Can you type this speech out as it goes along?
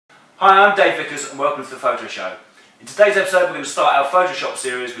Hi, I'm Dave Vickers and welcome to the Photo Show. In today's episode we're going to start our Photoshop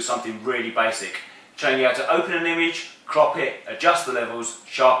series with something really basic, showing you how to open an image, crop it, adjust the levels,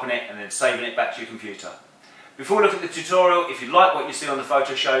 sharpen it and then saving it back to your computer. Before we look at the tutorial, if you like what you see on the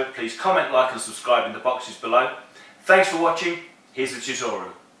Photo Show, please comment, like and subscribe in the boxes below. Thanks for watching, here's the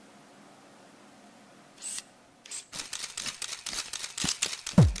tutorial.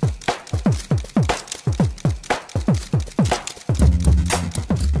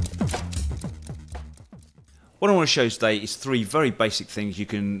 What I want to show you today is three very basic things you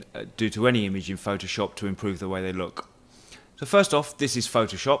can do to any image in Photoshop to improve the way they look. So first off, this is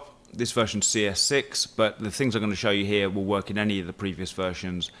Photoshop. This version's CS6, but the things I'm going to show you here will work in any of the previous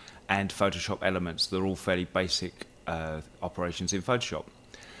versions and Photoshop elements. They're all fairly basic operations in Photoshop.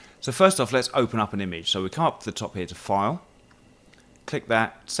 So first off, let's open up an image. So we come up to the top here to File, click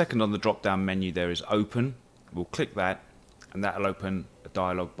that. Second on the drop down menu there is Open. We'll click that and that will open a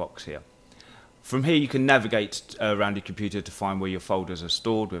dialog box here. From here you can navigate around your computer to find where your folders are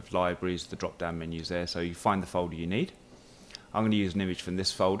stored with libraries, the drop down menus there, so you find the folder you need. I'm going to use an image from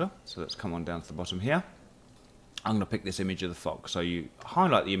this folder, so let's come on down to the bottom here. I'm going to pick this image of the fox, so you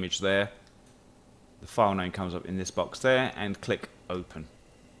highlight the image there, the file name comes up in this box there, and click Open.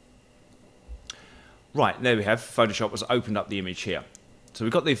 Right, there we have, Photoshop has opened up the image here. So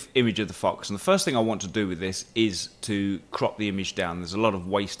we've got the image of the fox, and the first thing I want to do with this is to crop the image down. There's a lot of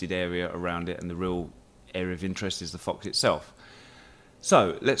wasted area around it, and the real area of interest is the fox itself.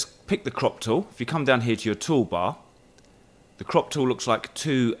 So let's pick the crop tool. If you come down here to your toolbar, the crop tool looks like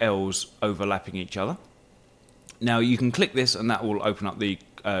two L's overlapping each other. Now you can click this and that will open up the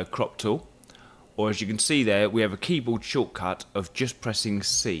crop tool, or as you can see there we have a keyboard shortcut of just pressing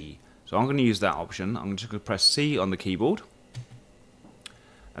C. So I'm going to use that option. I'm just going to press C on the keyboard.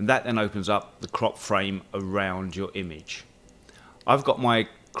 And that then opens up the crop frame around your image. I've got my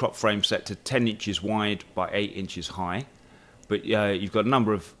crop frame set to 10 inches wide by 8 inches high, but you've got a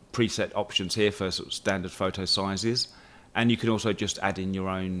number of preset options here for sort of standard photo sizes, and you can also just add in your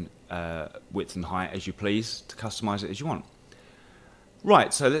own width and height as you please to customize it as you want.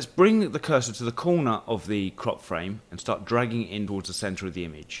 Right, so let's bring the cursor to the corner of the crop frame and start dragging it in towards the center of the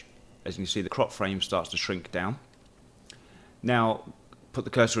image. As you can see, the crop frame starts to shrink down. Now put the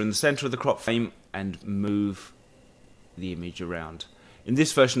cursor in the center of the crop frame and move the image around. In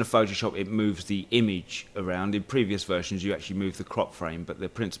this version of Photoshop it moves the image around. In previous versions you actually move the crop frame, but the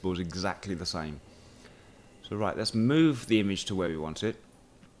principle is exactly the same. So right, let's move the image to where we want it.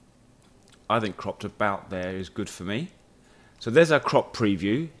 I think cropped about there is good for me. So there's our crop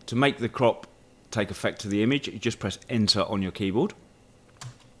preview. To make the crop take effect to the image, you just press Enter on your keyboard.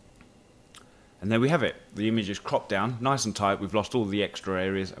 And there we have it. The image is cropped down, nice and tight. We've lost all the extra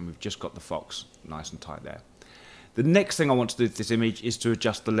areas and we've just got the fox nice and tight there. The next thing I want to do with this image is to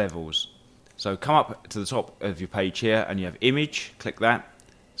adjust the levels. So come up to the top of your page here and you have Image, click that.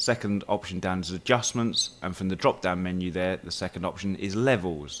 Second option down is Adjustments, and from the drop down menu there, the second option is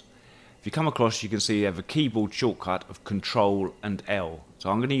Levels. If you come across, you can see you have a keyboard shortcut of Control and L.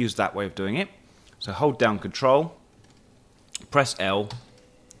 So I'm going to use that way of doing it. So hold down Control, press L.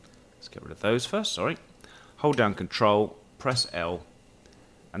 Let's get rid of those first, sorry. Hold down Control, press L,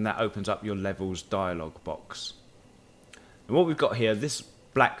 and that opens up your levels dialog box. And what we've got here, this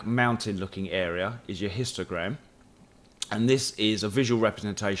black mountain looking area is your histogram, and this is a visual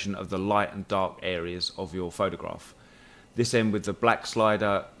representation of the light and dark areas of your photograph. This end with the black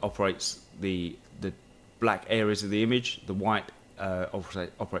slider operates the black areas of the image, the white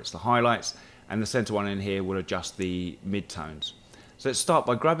operates the highlights, and the center one in here will adjust the midtones. So let's start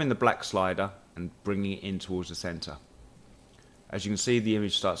by grabbing the black slider and bringing it in towards the center. As you can see, the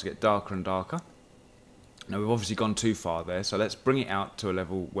image starts to get darker and darker. Now we've obviously gone too far there, so let's bring it out to a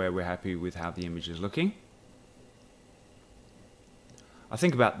level where we're happy with how the image is looking. I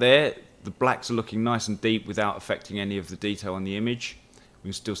think about there, the blacks are looking nice and deep without affecting any of the detail on the image. We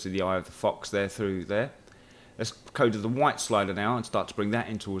can still see the eye of the fox there through there. Let's go to the white slider now and start to bring that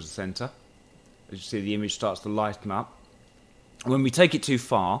in towards the center. As you see, the image starts to lighten up. When we take it too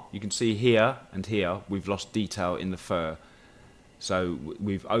far, you can see here and here we've lost detail in the fur. So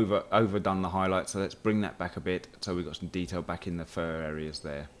we've overdone the highlight, so let's bring that back a bit so we've got some detail back in the fur areas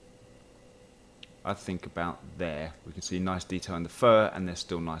there. I think about there. We can see nice detail in the fur and they're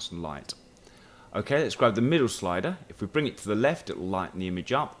still nice and light. Okay, let's grab the middle slider. If we bring it to the left, it will lighten the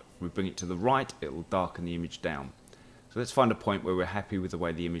image up. If we bring it to the right, it will darken the image down. So let's find a point where we're happy with the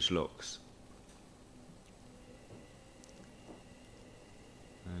way the image looks.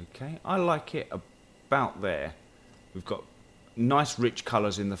 Okay, I like it about there. We've got nice rich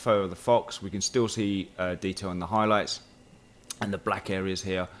colours in the fur of the fox. We can still see detail in the highlights and the black areas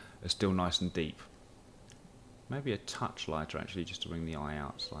here are still nice and deep. Maybe a touch lighter actually, just to bring the eye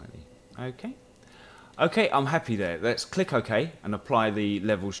out slightly. Okay. Okay, I'm happy there. Let's click OK and apply the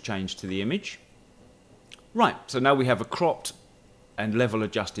levels change to the image. Right, so now we have a cropped and level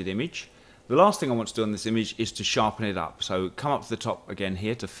adjusted image. The last thing I want to do on this image is to sharpen it up. So come up to the top again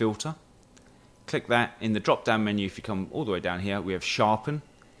here to filter. Click that. In the drop down menu, if you come all the way down here, we have sharpen.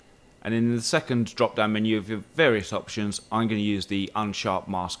 And in the second drop down menu of your various options, I'm going to use the unsharp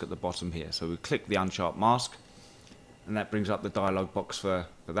mask at the bottom here. So we click the unsharp mask and that brings up the dialog box for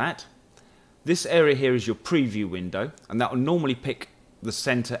that. This area here is your preview window, and that will normally pick the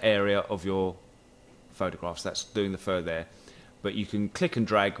center area of your photographs. That's doing the fur there. But you can click and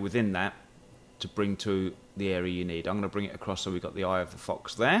drag within that to bring to the area you need. I'm going to bring it across so we've got the eye of the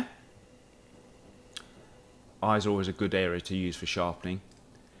fox there. Eyes are always a good area to use for sharpening.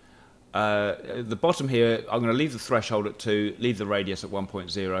 At the bottom here, I'm going to leave the threshold at 2, leave the radius at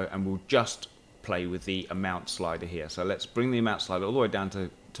 1.0, and we'll just play with the amount slider here. So let's bring the amount slider all the way down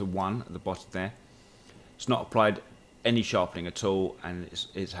to 1 at the bottom there. It's not applied any sharpening at all, and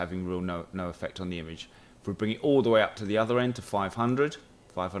it's having no effect on the image. If we bring it all the way up to the other end to 500%,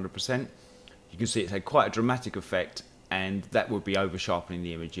 you can see it's had quite a dramatic effect, and that would be over sharpening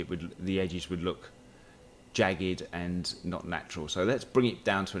the image. The edges would look jagged and not natural. So let's bring it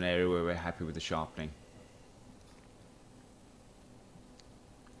down to an area where we're happy with the sharpening.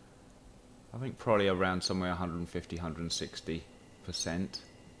 I think probably around somewhere 150–160%.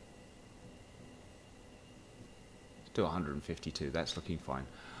 Still 152, that's looking fine.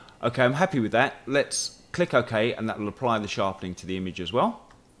 Okay, I'm happy with that. Let's click OK, and that will apply the sharpening to the image as well.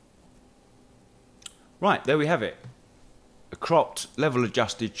 Right, there we have it. A cropped, level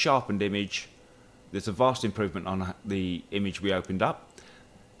adjusted, sharpened image. There's a vast improvement on the image we opened up.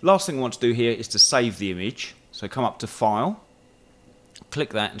 Last thing I want to do here is to save the image. So come up to File,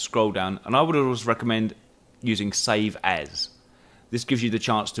 click that and scroll down. And I would always recommend using Save As. This gives you the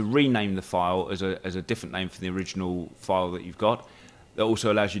chance to rename the file as a different name for the original file that you've got. That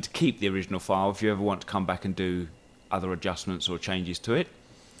also allows you to keep the original file if you ever want to come back and do other adjustments or changes to it.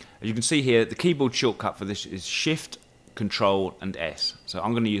 As you can see here, the keyboard shortcut for this is Shift, Control and S. So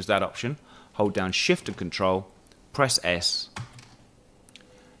I'm going to use that option. Hold down Shift and Control, press S,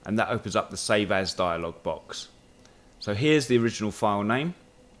 and that opens up the Save As dialog box. So here's the original file name.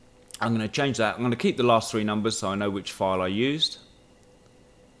 I'm going to change that. I'm going to keep the last 3 numbers so I know which file I used.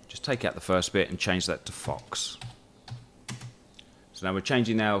 Just take out the first bit and change that to Fox. So now we're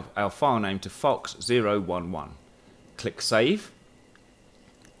changing our file name to Fox011. Click Save.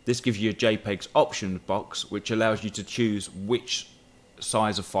 This gives you a JPEG's options box, which allows you to choose which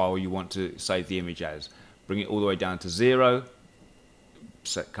size of file you want to save the image as. Bring it all the way down to 0.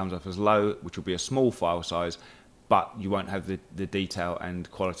 Set comes up as low, which will be a small file size, but you won't have the detail and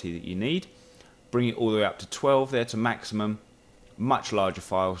quality that you need. Bring it all the way up to 12 there to maximum. Much larger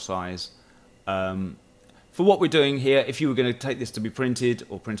file size. For what we're doing here, if you were going to take this to be printed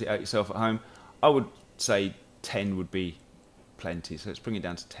or print it out yourself at home, I would say 10 would be plenty. So let's bring it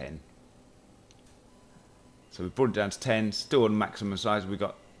down to 10. So we've brought it down to 10, still on maximum size. We've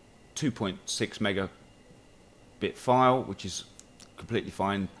got 2.6 megabit file, which is completely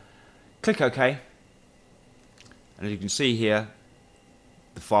fine. Click OK. And as you can see here,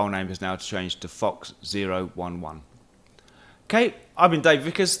 the file name has now changed to Fox011. Okay, I've been Dave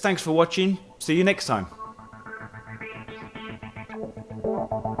Vickers. Thanks for watching. See you next time.